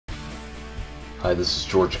Hi, this is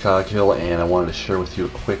George Coghill, and I wanted to share with you a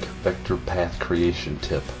quick vector path creation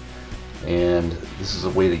tip. And this is a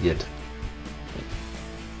way to get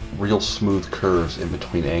real smooth curves in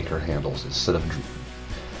between anchor handles instead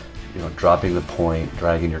of dropping the point,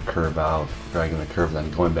 dragging your curve out, dragging the curve, then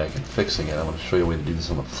going back and fixing it. I'm going to show you a way to do this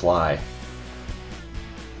on the fly.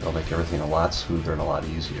 It'll make everything a lot smoother and a lot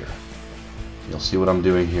easier. You'll see what I'm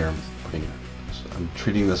doing here. I'm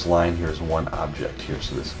treating this line here as one object here.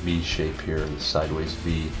 So this V shape here, this sideways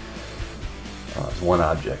V, is one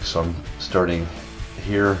object. So I'm starting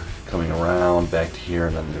here, coming around, back to here,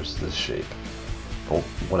 and then there's this shape. But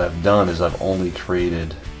what I've done is I've only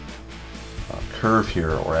created a curve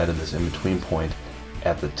here, or added this in-between point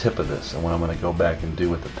at the tip of this. And what I'm going to go back and do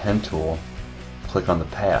with the pen tool, click on the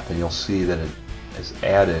path, and you'll see that it has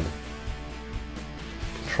added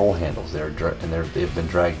control handles there, and they've been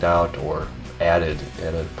dragged out or added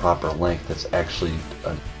at a proper length. That's actually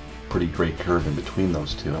a pretty great curve in between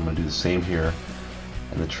those two. I'm going to do the same here,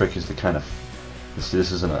 and the trick is to kind of, this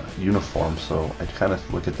isn't a uniform, so I kind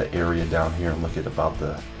of look at the area down here and look at about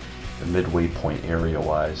the midway point area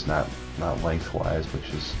wise, not lengthwise, which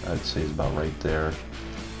is, I'd say, is about right there.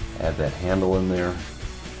 Add that handle in there,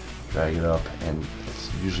 drag it up, and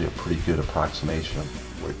it's usually a pretty good approximation of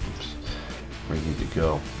where you need to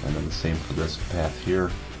go. And then the same for this path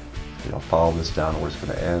here. Follow this down where it's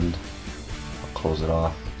going to end. I'll close it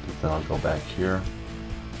off, then I'll go back here,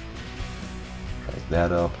 drag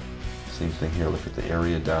that up. Same thing here, look at the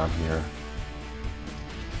area down here,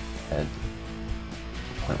 and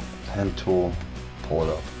point with the pen tool, pull it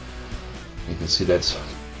up. You can see that's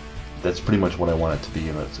pretty much what I want it to be,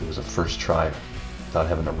 and it was a first try without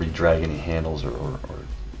having to re-drag any handles or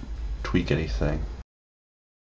tweak anything.